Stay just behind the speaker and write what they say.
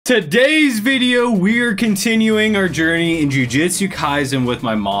Today's video, we are continuing our journey in Jujutsu Kaisen with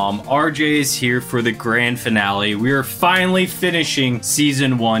my mom. RJ is here for the grand finale. We are finally finishing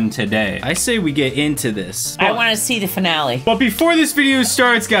season 1 today. I say we get into this. I want to see the finale. But before this video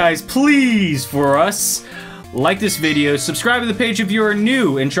starts, guys, please, for us, like this video, subscribe to the page if you are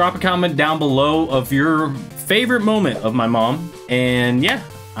new, and drop a comment down below of your favorite moment of my mom. And yeah,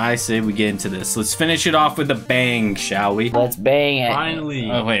 I say we get into this. Let's finish it off with a bang, shall we? Let's bang it.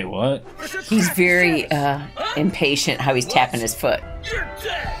 Finally. Oh, wait, what? He's very impatient how he's tapping his foot.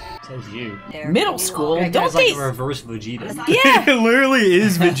 Says you. Middle school? That Don't guy's they? like a reverse Vegeta. Yeah. It literally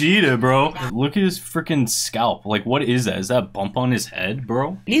is Vegeta, bro. Look at his freaking scalp. Like, what is that? Is that a bump on his head,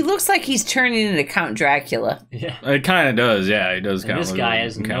 bro? He looks like he's turning into Count Dracula. Yeah. It kind of does, yeah. It does kind of. This guy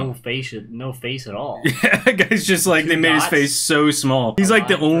has no face at all. Yeah, that guy's just like, they made his face so small. He's like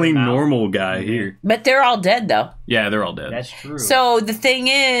the only normal guy here. But they're all dead, though. Yeah, they're all dead. That's true. So the thing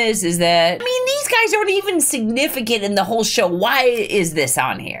is that, I mean, these guys aren't even significant in the whole show. Why is this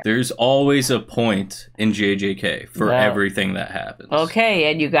on here? There's always a point in JJK for everything that happens.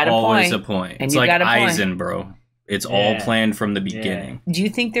 Okay, and you got a always point. a point. And It's you like got a point. Aizen, bro. It's all planned from the beginning. Do you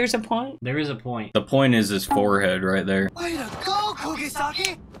think there's a point? There is a point. The point is his forehead right there. Way to go,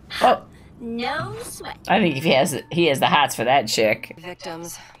 Kugisaki! Oh, No sweat. I think he has the hots for that chick.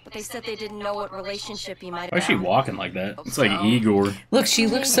 Victims, but they said they didn't know what relationship he might have. Why is she walking like that? It's like Igor. Look, she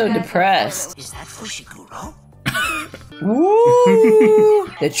looks so depressed. Is that Fushiguro? Woo!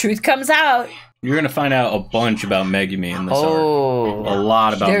 The truth comes out. You're gonna find out a bunch about Megumi in this arc. Oh, A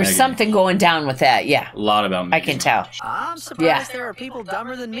lot about there's Megumi. something going down with that. Yeah, A lot about Megumi. I can tell. I'm surprised Yeah. there are people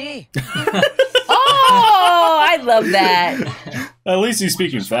dumber than me. Oh, I love that. At least he's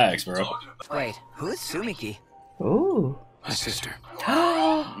speaking facts, bro. Wait, who is Sumiki? Ooh. My sister.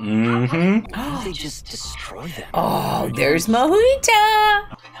 Mm-hmm. Why don't they just destroy them? Oh, there's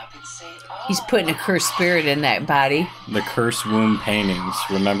Mojita. He's putting a cursed spirit in that body. The Curse Womb paintings,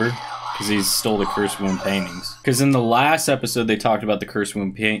 remember? Because he stole the Curse Womb paintings. Because in the last episode, they talked about the Curse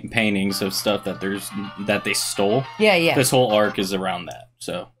Womb paintings of stuff that they stole. Yeah, yeah. This whole arc is around that,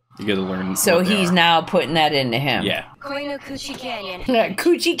 so you gotta learn. So what they he's are. now putting that into him. Yeah. Koino Kuchi Canyon.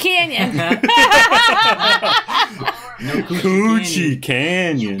 Coochie Canyon. Coochie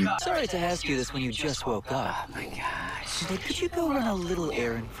Canyon. Sorry to ask you this when you just woke up. Oh my gosh. But could you go run a little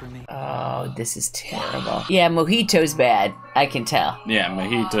errand for me? Oh, this is terrible. Yeah, Mojito's bad. I can tell. Yeah,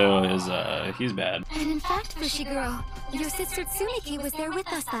 Mojito is he's bad. And in fact, Fushiguro, your sister Tsumiki was there with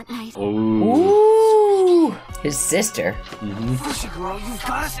us that night. Oh. Ooh, his sister. Fushiguro, you've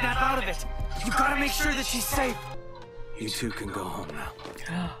got to snap out of it. You've got to make sure that she's safe. You two can go home now.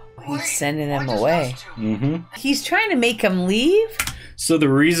 He's sending them away. Mm-hmm. He's trying to make them leave? So the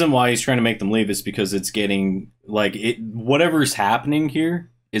reason why he's trying to make them leave is because it's getting, like, whatever's happening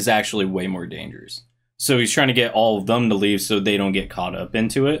here is actually way more dangerous. So he's trying to get all of them to leave so they don't get caught up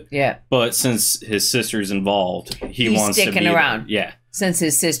into it. Yeah. But since his sister's involved, He's wants to be sticking around. Yeah. Since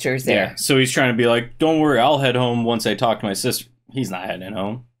his sister's there. Yeah. So he's trying to be like, don't worry, I'll head home once I talk to my sister. He's not heading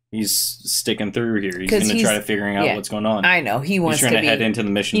home. He's sticking through here. He's going to try to figuring out what's going on. I know. He wants he's trying to head into the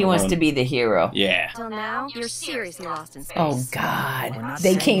mission He wants alone. to be the hero. Yeah. Till now, you're seriously lost in space. Oh, We're God. not They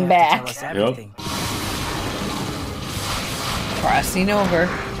saying came you have back. to tell us everything. Crossing over.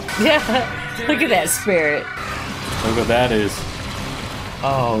 Yeah. Look at that spirit. Look what that is.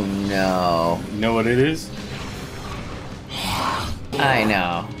 Oh, no. You know what it is? I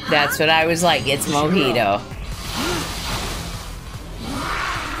know. That's what I was like. It's Mojito.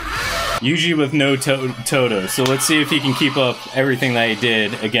 Yuji with no Toto, so let's see if he can keep up everything that he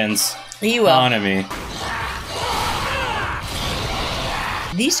did against He will. Hanami.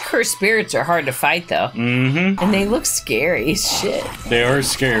 These cursed spirits are hard to fight, though. Mm-hmm. And they look scary as shit. They are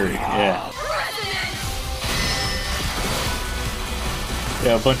scary, yeah.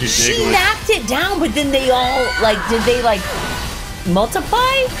 Yeah, a bunch of She Jiggles. knocked it down, but then they all, like, did they, like, multiply?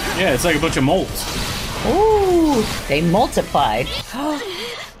 Yeah, it's like a bunch of molts. Ooh, they multiplied.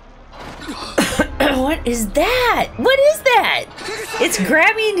 What is that? What is that? It's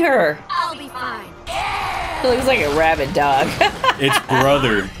grabbing her. I'll be fine. It looks like a rabid dog. It's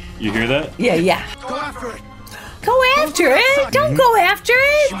brother. You hear that? Yeah, yeah. Go after it. Go after it. Don't go after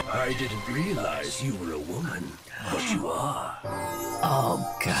it. I didn't realize you were a woman, but you are.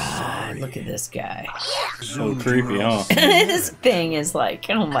 Oh, God. Look at this guy. So creepy, huh? This thing is like,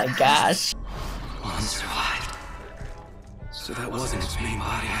 oh my gosh. One survived. So that wasn't its main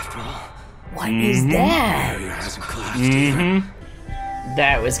body after all. What is that? Barrier hasn't collapsed either.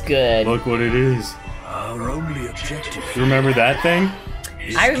 That was good. Look what it is. Our only objective. You remember that thing?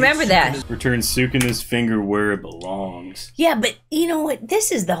 I remember that. Return Sukuna's finger where it belongs. Yeah, but you know what?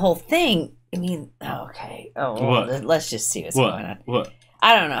 This is the whole thing. I mean, okay. Oh, well, What? let's just see what's going on. What?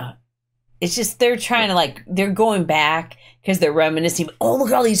 I don't know. It's just they're trying to, like, they're going back because they're reminiscing. Oh, look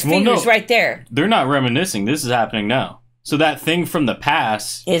at all these fingers right there. They're not reminiscing. This is happening now. So that thing from the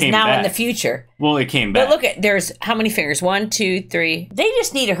past Is came now back. in the future. Well, it came back. But look at, there's how many fingers? 1, 2, 3. They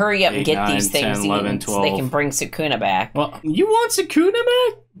just need to hurry up and 8, get 9, these things 10, 11, eaten so they can bring Sukuna back. Well, you want Sukuna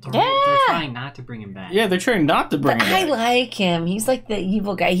back? They're trying not to bring him back. Yeah, they're trying not to bring But him I back. like him. He's like the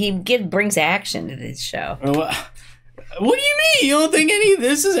evil guy. He brings action to this show. What do you mean? You don't think any of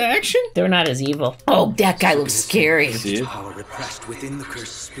this is action? They're not as evil. Oh, that guy looks scary. See it? Power repressed within the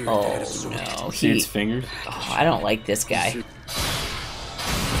cursed spirit Oh, that is no. See its fingers? Oh, I don't like this guy.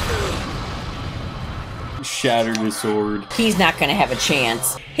 Shattered his sword. He's not going to have a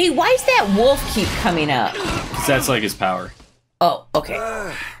chance. Hey, why does that wolf keep coming up? Because that's like his power. Oh, okay.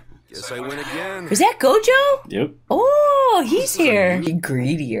 Guess I win again. Was that Gojo? Yep. Oh, he's here. He's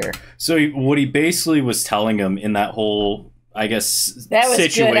greedier. So what he basically was telling him in that whole, I guess, That was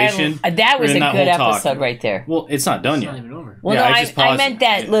situation. good. That was or a in that good whole episode talk. right there. Well, it's not done It's yet. not even over. Well, Yeah, no, just I paused meant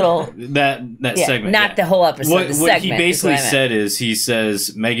that little... that Yeah, segment. not the whole episode, What the he segment is basically what I meant. said is, he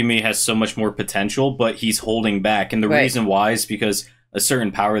says Megumi has so much more potential, but he's holding back, and the Right. reason why is because a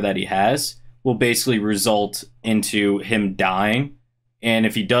certain power that he has will basically result into him dying, and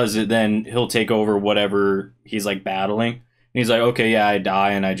if he does it, then he'll take over whatever he's like battling. And he's like, okay, yeah, I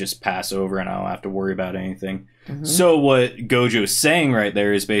die and I just pass over and I don't have to worry about anything. Mm-hmm. So what Gojo's saying right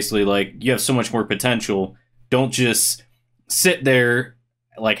there is basically like, you have so much more potential. Don't just sit there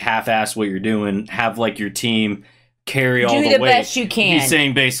like half-ass what you're doing. Have like your team carry all Do the the weight. best you can. He's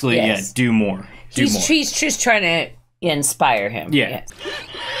saying basically, Yes. yeah, do more. Do more. He's just trying to inspire him. Yeah. Yes.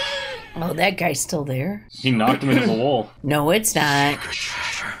 Oh, that guy's still there? He knocked him into the wall. No, it's not.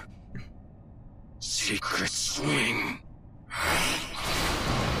 Treasure. Secret swing.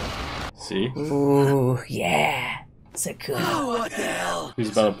 See? Ooh, yeah. It's a good one. What the hell? He's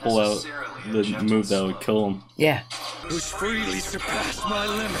about to pull out the move that would kill him. Yeah. Who's freely surpassed my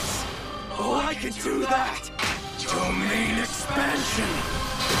limits? Oh, I can do that! Domain expansion!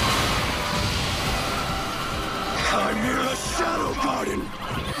 Chimera Shadow Garden!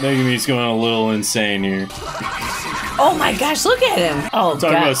 Megumi's going a little insane here. Oh my gosh, look at him. Oh,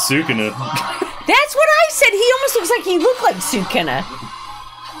 Talking God. about Sukuna. That's what I said. He almost looks like he looked like Sukuna.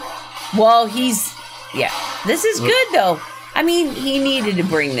 Well, he's... Yeah. This is good, though. I mean, he needed to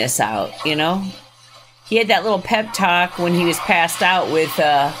bring this out, you know? He had that little pep talk when he was passed out with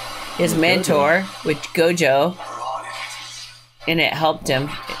his mentor, with Gojo. And it helped him.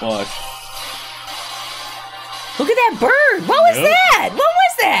 Watch. Look at that bird. What was Yep. that? What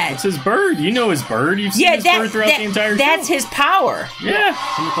was that? That's his bird. You know his bird. You've seen his bird throughout the entire that's show. his power. Yeah.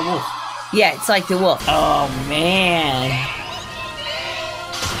 Same with the wolf. Yeah, it's like the wolf. Oh, man.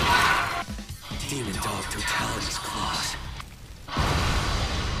 Demon Dog Totality's claws.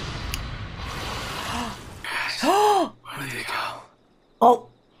 Where did they go? Oh,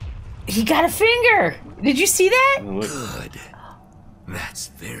 he got a finger. Did you see that? Good. That's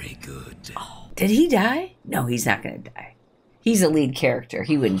very good. Did he die? No, he's not going to die. He's a lead character.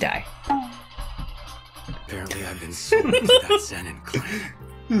 He wouldn't die. Apparently I've been sold into that Zenin clan.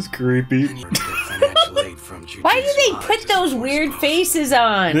 This is creepy. And you get financial aid from JUJUTSU Why do they Kaisen put those weird faces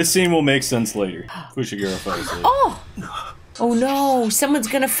on? This scene will make sense later. Fushiguro falls asleep. Oh. Oh no, someone's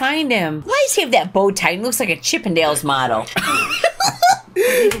going to find him. Why does he have that bow tie? He looks like a Chippendales model.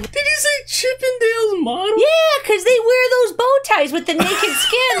 Did you say Chippendales model? Yeah, because they wear those bow ties with the naked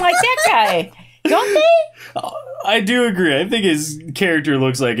skin like that guy. Don't they? I do agree. I think his character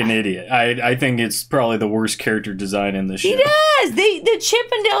looks like an idiot. I think it's probably the worst character design in the show. He does. The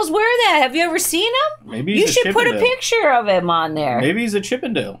Chippendales wear that. Have you ever seen him? Maybe You he's should a put a Chippendale. picture of him on there. Maybe he's a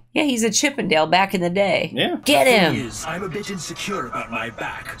Chippendale. Yeah, he's a Chippendale back in the day. Yeah. Get him. I'm a bit insecure about my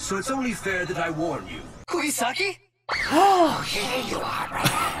back, so it's only fair that I warn you. Kugisaki? Oh.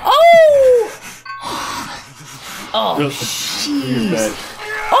 Oh, Look at his back.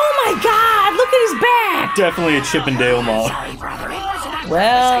 oh my God! Look at his back. Definitely a Chippendale model.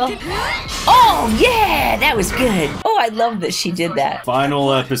 Well, oh yeah, that was good. Oh, I love that she did that.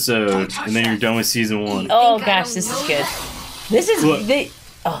 Final episode, and then you're done with season 1. Oh gosh, this is good. This is Look.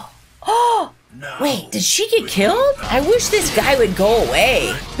 oh. Wait, did she get killed? I wish this guy would go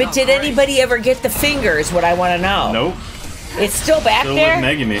away. But did anybody ever get the fingers? What I want to know. Nope. It's still back Still there. with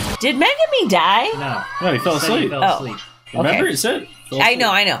Megumi. Did Megumi die? No. No, he fell Said he asleep. fell Oh. asleep. Remember Okay. it said? Fell I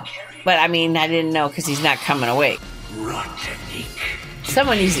asleep. know. But I mean, I didn't know because he's not coming awake. Run technique.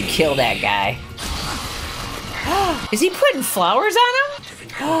 Someone needs to kill that guy. Is he putting flowers on him?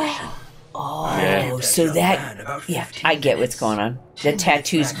 Oh, so that, yeah, I get what's going on. The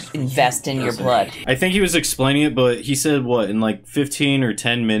tattoos invest in your blood. I think he was explaining it, but he said what, in like 15 or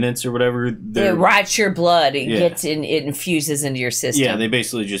 10 minutes or whatever. It rots your blood. It gets in. It infuses into your system. Yeah, they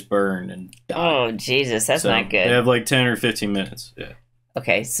basically just burn and die. Oh Jesus, that's not good. They have like 10 or 15 minutes. Yeah.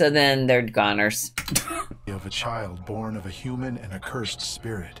 Okay, so then they're goners. Of a child born of a human and a cursed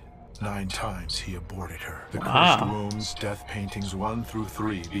spirit. 9 times he aborted her. The cursed wombs, death paintings 1 through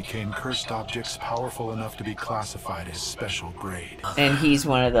 3 became cursed objects powerful enough to be classified as special grade. And he's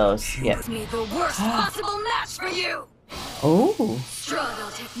one of those. Yeah. Made the worst possible match for you. Oh.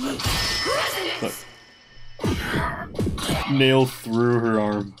 Struggle technique. Resonance. Nail through her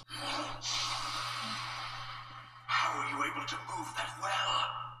arm. How are you able to move that well?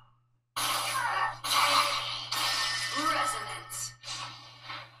 Resonance.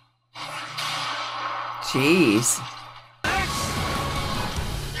 Jeez.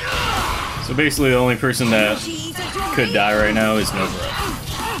 So basically, the only person that could die right now is Nobara.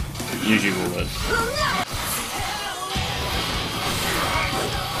 Yuji will live.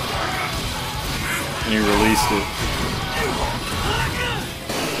 And he released it.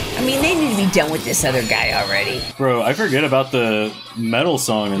 I mean, they need to be done with this other guy already. Bro, I forget about the metal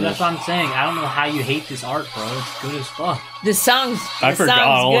song in That's this. what I'm saying. I don't know how you hate this art, bro. It's good as fuck. The song's, I forgot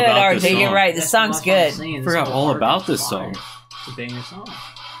all good, about this RJ. You're song. right. The song's That's what I'm good. saying. I forgot This all art about is this fire. song. It's a banger song.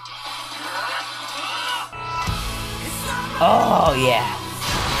 Oh yeah.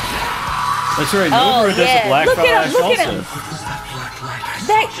 That's right, Oh, Nobara does yeah. a black Look at him, flash look at also. him.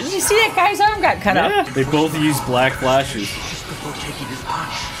 That, you see that guy's arm got cut Yeah, off? they both use black flashes.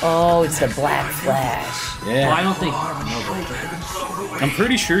 Oh, it's the black flash. Yeah. Well, I don't think. I'm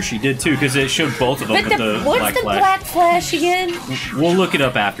pretty sure she did too, because it showed both of them But with the what's black the flash. black flash again? We'll look it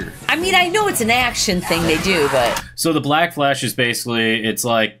up after. I mean, I know it's an action thing they do, but So the black flash is basically it's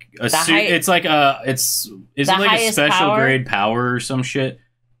like a high- it's like a is it like a highest special power? grade power or some shit?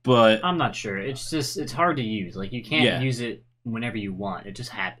 But I'm not sure. It's just it's hard to use. Like you can't Yeah. use it whenever you want. It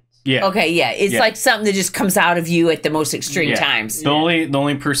just happens. yeah. okay, yeah, it's Yeah. like something that just comes out of you at the most extreme Yeah. times. The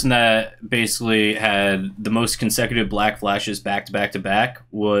only person that basically had the most consecutive black flashes back to back to back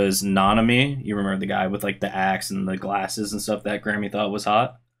was Nanami. You remember the guy with like the axe and the glasses and stuff that Grammy thought was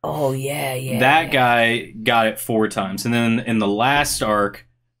hot? Oh yeah, yeah. That guy got it 4 times. And then in the last arc,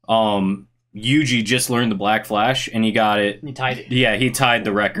 Yuji just learned the black flash and he got it. You tied it. Yeah, he tied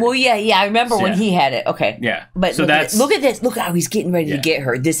the record. Well, yeah, I remember when Yeah. he had it. Okay, Yeah. but so that's look at this. Look how he's getting ready to Yeah. get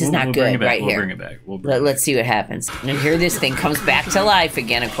her. This is we'll not bring good it back. right We'll here. bring it back. We'll bring it Let's see what happens. And here this thing comes back to life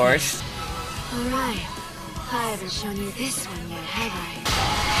again, of course. Alright. I haven't shown you this one yet, have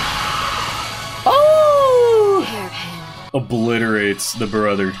Oh, I? Hairpin. Obliterates the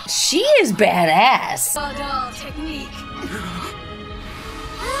brother. she is badass. Doll technique.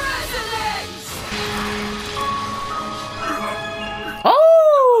 Resonance.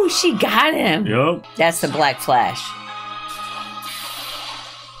 Oh, she got him. Yup. That's the black flash.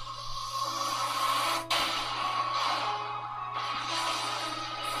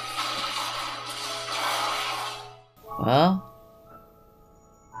 Well,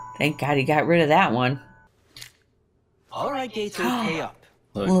 thank God he got rid of that one. All right, Gator, pay up.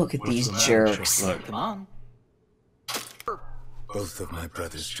 Look at these jerks. Look. Come on. Both of my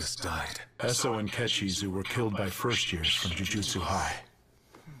brothers just died. Esso and Kechizu were killed by first years from Jujutsu High.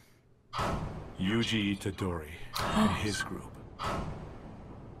 Yuji Itadori and his group.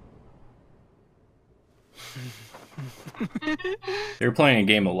 They were playing a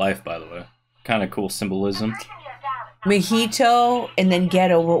game of life, by the way. Kind of cool symbolism. Mojito and then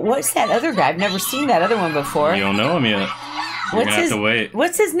Ghetto. What's that other guy? I've never seen that other one before. You don't know him yet. You're gonna have to wait.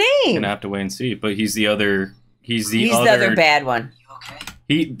 What's his You're name? gonna have to wait and see. But he's the other. He's the other bad one.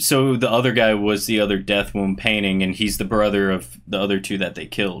 So the other guy was the other Death Womb painting, and he's the brother of the other 2 that they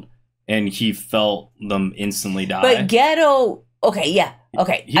killed. And he felt them instantly die. But Ghetto. Okay, yeah.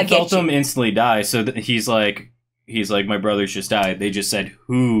 Okay, He I get felt you. them instantly die. So he's like, my brothers just died. They just said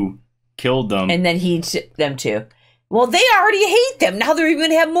who killed them. And then them too. Well, they already hate them. Now they're even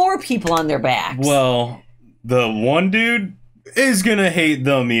gonna have more people on their backs. Well, the one dude is gonna hate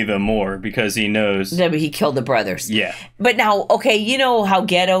them even more because he knows. No, but he killed the brothers. Yeah. But now, okay, you know how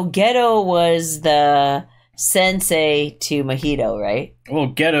Ghetto was the sensei to Mojito, right? Well,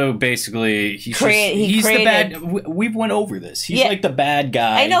 Ghetto basically he's He the bad. created- We've went over this. He's Yeah. like the bad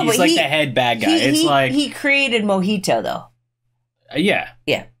guy. I know, he's but like he- the head bad guy. He, it's he, like he created Mojito, though. yeah,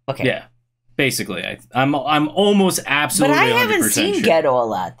 Yeah. Okay. yeah. Basically, I'm almost But absolutely. I haven't 100% seen sure. Ghetto a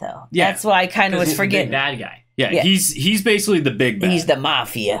lot, though. Yeah. That's why I kind of was He's the big forgetting. bad guy. Yeah, Yeah. he's basically the big bad. He's the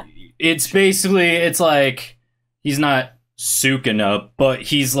mafia. It's basically it's like he's not Sukuna, but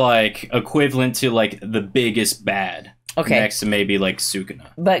he's like equivalent to like the biggest bad. Okay. Next to maybe like Sukuna.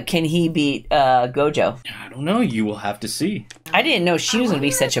 But can he beat Gojo? I don't know. You will have to see. I didn't know she was gonna be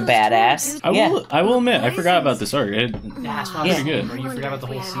such a badass. I will admit, I forgot about this arc. That's pretty good. Bro, you forgot about the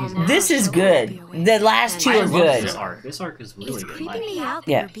whole season. This is good. The last two I are love good. This arc. This arc is really It's good. creeping me out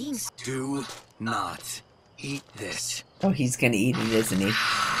that Yeah. you're being Do not eat this. Oh, he's gonna eat it, isn't he?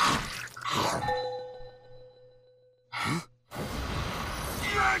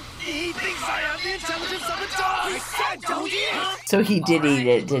 He thinks I have the intelligence of a dog! I said don't eat it! So he did eat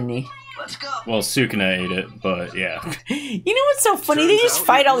it, didn't he? Let's go. Well, Sukuna ate it, but yeah. You know what's so funny? They just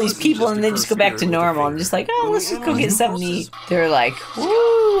fight all these people and then just go back to normal. I'm just like, oh, let's just go get something to eat. They're like,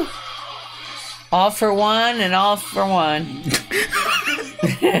 woo! All for one and all for one.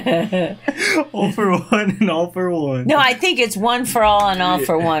 All for one and all for one. No, I think it's one for all and all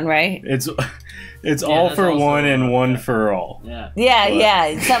for one, right? It's all that's for also one and right, one yeah. for all. Yeah.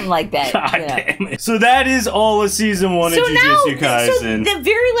 Yeah, something like that. God you know. damn it. So that is all of season 1 of Jujutsu Kaisen. So the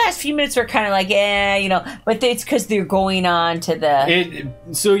very last few minutes were kind of like, you know, but it's because they're going on to the.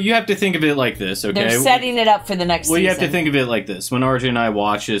 So you have to think of it like this, okay? They're setting it up for the next Well, season. you have to think of it like this. When RJ and I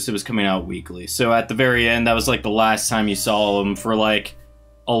watched this, it was coming out weekly. So at the very end, that was like the last time you saw them for like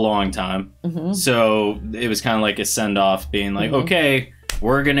a long time. Mm-hmm. So it was kind of like a send-off being like, okay,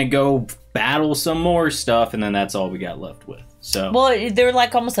 we're going to go battle some more stuff, and then that's all we got left with. So Well, they're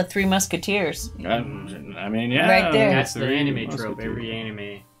like almost the Three Musketeers. I mean, yeah. Right there. That's the three anime musketeers. trope. Every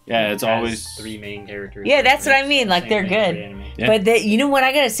anime. Yeah, it's has always 3 main characters. Yeah, that's what I mean. Like, they're Same thing every good. anime. Yeah. But you know what?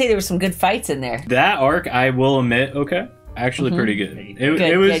 I gotta say, there were some good fights in there. that arc. I will admit, okay, actually pretty good. It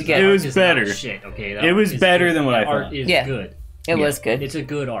Good, was good, good. it was Arc is not better. Shit, okay. It was better than what I art thought. is Yeah. good. It was good. It's a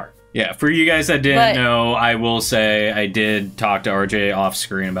good art. Yeah, for you guys that didn't But- know, I will say I did talk to RJ off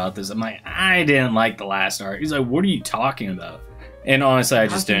screen about this. I'm like, I didn't like the last arc. He's like, what are you talking about? And honestly, I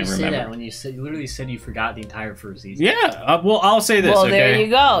just How can didn't you say remember. that when you literally said you forgot the entire first season? Yeah, well, I'll say this. Well, okay? there you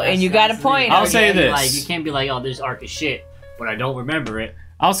go. And you got a That's the point. thing. I'll You say can't be this. Like, you can't be like, oh, this arc is shit, but I don't remember it.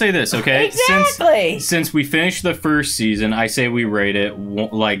 I'll say this, okay? Exactly. Since we finished the first season, I say we rate it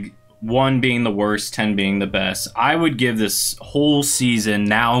like 1 being the worst, 10 being the best. I would give this whole season,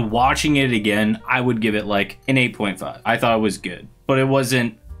 now watching it again, I would give it like an 8.5. I thought it was good, but it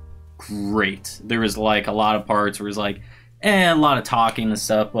wasn't great. There was like a lot of parts where it was like, a lot of talking and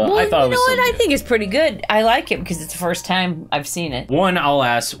stuff, but Well, I thought it you was know so what? I good. think it's pretty good. I like it because it's the first time I've seen it. 1, I'll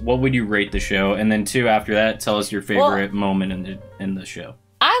ask, what would you rate the show? And then 2, after that, tell us your favorite moment in the show.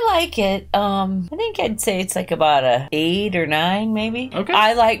 I like it. I think I'd say it's like about a 8 or 9, maybe. Okay.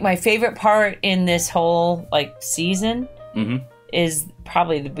 I like my favorite part in this whole like season is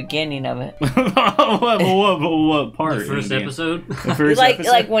probably the beginning of it. what part? The first episode. The first like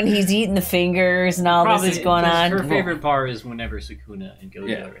episode? like when he's eating the fingers and all this is going on. Her favorite part is whenever Sukuna and Gojo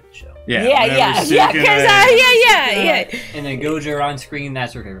Yeah. are in the show. Yeah, Yeah. And then Gojo are on screen,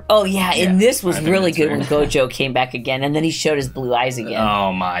 that's her favorite. Oh yeah, and this was I think really that's good fair. when Gojo came back again, and then he showed his blue eyes again.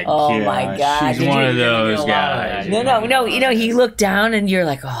 Oh my Oh god. my God. She's Did one you- of you're gonna those get a lot of guys. that. No, you know, he looked down and you're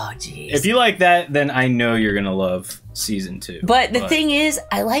like, oh jeez. If you like that, then I know you're gonna love season 2. But the thing is,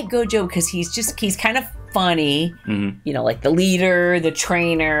 I like Gojo because he's kind of funny, you know, like the leader, the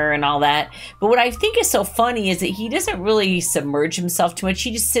trainer, and all that. But what I think is so funny is that he doesn't really submerge himself too much.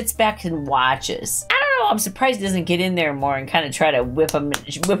 He just sits back and watches. I don't know. I'm surprised he doesn't get in there more and kind of try to whip him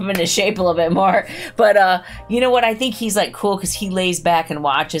into shape a little bit more. But you know what? I think he's like cool because he lays back and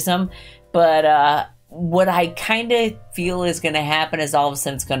watches them. But what I kind of feel is going to happen is all of a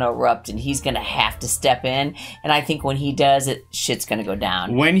sudden it's going to erupt and he's going to have to step in. And I think when he does it, shit's going to go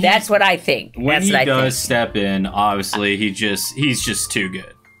down. That's what I think. When That's he what I does think. step in, obviously he's just too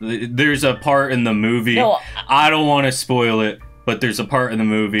good. There's a part in the movie. No, I don't want to spoil it, but there's a part in the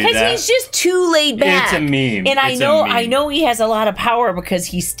movie Because that he's just too laid back. It's a meme. And It's a meme. I know he has a lot of power because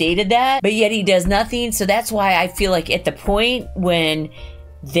he stated that, but yet he does nothing. So that's why I feel like at the point when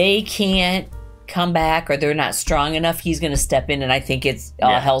they can't come back or they're not strong enough, he's going to step in, and I think it's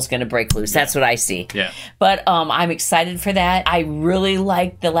hell's going to break loose. That's what I see. Yeah. But I'm excited for that. I really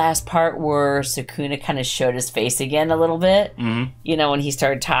liked the last part where Sukuna kind of showed his face again a little bit. You know, when he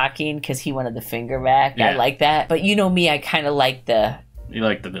started talking because he wanted the finger back. I Yeah. like that. But you know me, I kind of like the You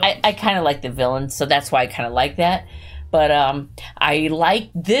like the villain. I kind of like the villain, so that's why I kind of like that. But I like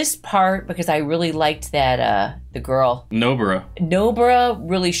this part because I really liked that the girl Nobara. Nobara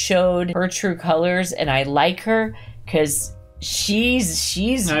really showed her true colors, and I like her because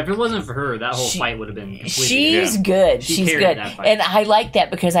she's Now, if it wasn't for her, that whole fight would have been completely she's good. She She's carried good, that fight. and I like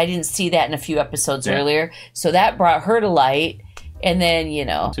that because I didn't see that in a few episodes earlier, so that brought her to light. And then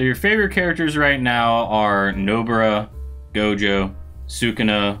So your favorite characters right now are Nobara, Gojo,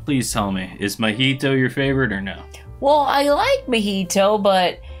 Sukuna. Please tell me, is Mahito your favorite or no? Well, I like Mahito,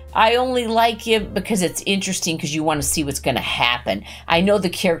 but I only like him because it's interesting because you want to see what's going to happen. I know the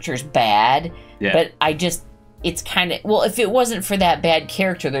character's bad, but it's kind of, well, if it wasn't for that bad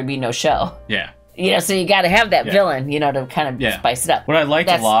character, there'd be no show. Yeah. You know, so you got to have that villain, you know, to kind of spice it up. What I liked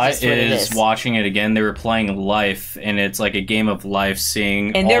a lot is watching it again. They were playing life, and it's like a game of life,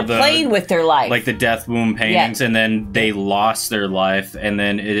 seeing and they're playing with their life, like the death wound paintings, and then they lost their life, and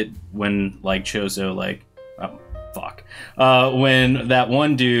then when like Chozo like. When that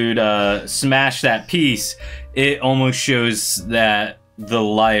one dude smashed that piece, it almost shows that the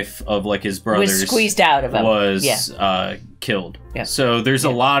life of like his brothers was squeezed out of him. Was killed. Yeah. So there's a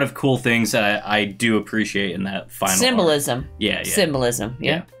lot of cool things that I do appreciate in that final symbolism. Arc. Yeah. Symbolism.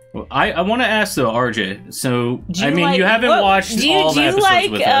 Yeah. Well, I want to ask though, RJ. So I mean, you haven't watched all the episodes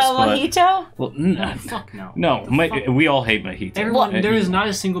with us, Mahito? Well, no, fuck no. No, we all hate Mahito. Everyone, there is not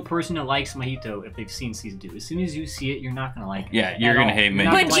a single person that likes Mahito if they've seen season 2. As soon as you see it, you're not gonna like it. Yeah, you're gonna hate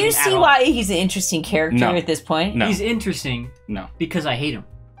Mahito. But do you see why he's an interesting character at this point? No. He's interesting. No, because I hate him.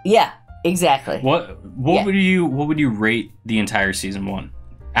 Yeah, exactly. What would you rate the entire season 1?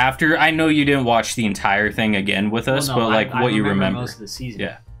 After I know you didn't watch the entire thing again with us, but like what you remember most of the season.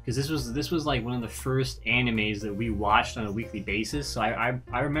 Yeah. Because this was like one of the first animes that we watched on a weekly basis, so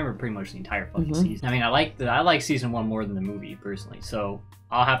I remember pretty much the entire fucking season. I mean, I like season 1 more than the movie personally, so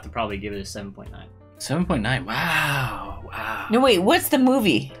I'll have to probably give it a 7.9. 7.9. Wow. No, wait. What's the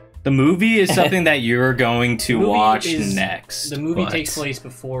movie? The movie is something that you're going to watch next. The movie takes place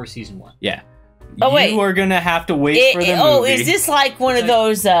before season 1. Yeah. Oh, wait. You are going to have to wait for the movie. Oh, is this like one of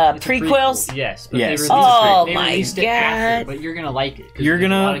those prequels? Prequel. Yes. But yes. They released it after, but you're going to like it. You're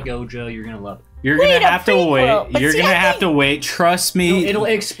going to... a lot of Gojo, you're going to love it. You're going to have to wait. You're going to have to wait. Trust me. It'll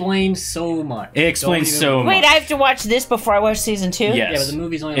explain so much. It explains so much. Wait, I have to watch this before I watch season 2? Yes. Yeah, but the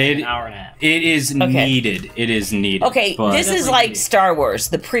movie's only like an hour and a half. It is needed. It is needed. Okay, this is like Star Wars.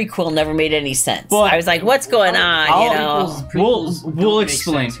 The prequel never made any sense. Well, I was like, what's going on? We'll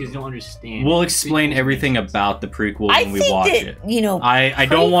explain. Because you don't understand. We'll explain everything about the prequel when we watch it. You know, I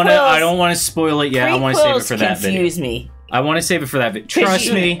don't want to spoil it yet. I want to save it for that video. Confuse me. I want to save it for that video.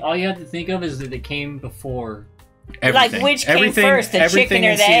 Trust me. All you have to think of is that it came before. Everything. Like which came first, the chicken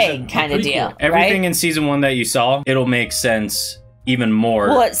or the egg kind of deal. Everything in season 1 that you saw, it'll make sense even more.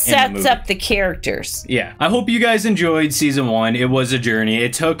 Well, it sets up the characters. Yeah. I hope you guys enjoyed season 1. It was a journey.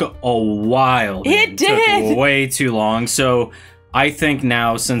 It took a while. It did. It took way too long. So I think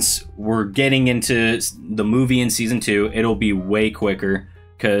now, since we're getting into the movie in season 2, it'll be way quicker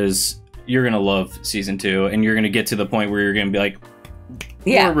because you're going to love season 2 and you're going to get to the point where you're going to be like,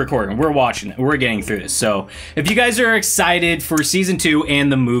 we're recording, we're watching it, we're getting through this. So if you guys are excited for season 2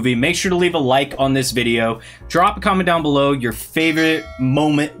 and the movie, make sure to leave a like on this video. Drop a comment down below your favorite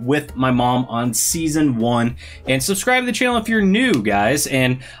moment with my mom on season 1, and subscribe to the channel if you're new, guys.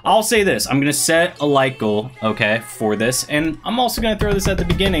 And I'll say this, I'm gonna set a like goal, okay, for this, and I'm also gonna throw this at the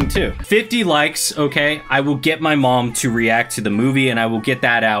beginning too. 50 likes, okay, I will get my mom to react to the movie, and I will get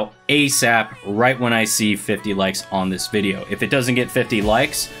that out ASAP right when I see 50 likes on this video. If it doesn't get 50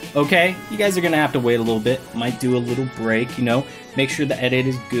 likes, okay, you guys are gonna have to wait a little bit. Might do a little break, you know, make sure the edit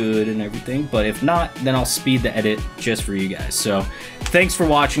is good and everything. But if not, then I'll speed the edit just for you guys. So thanks for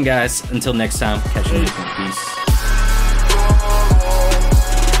watching, guys. Until next time, catch you later. Peace.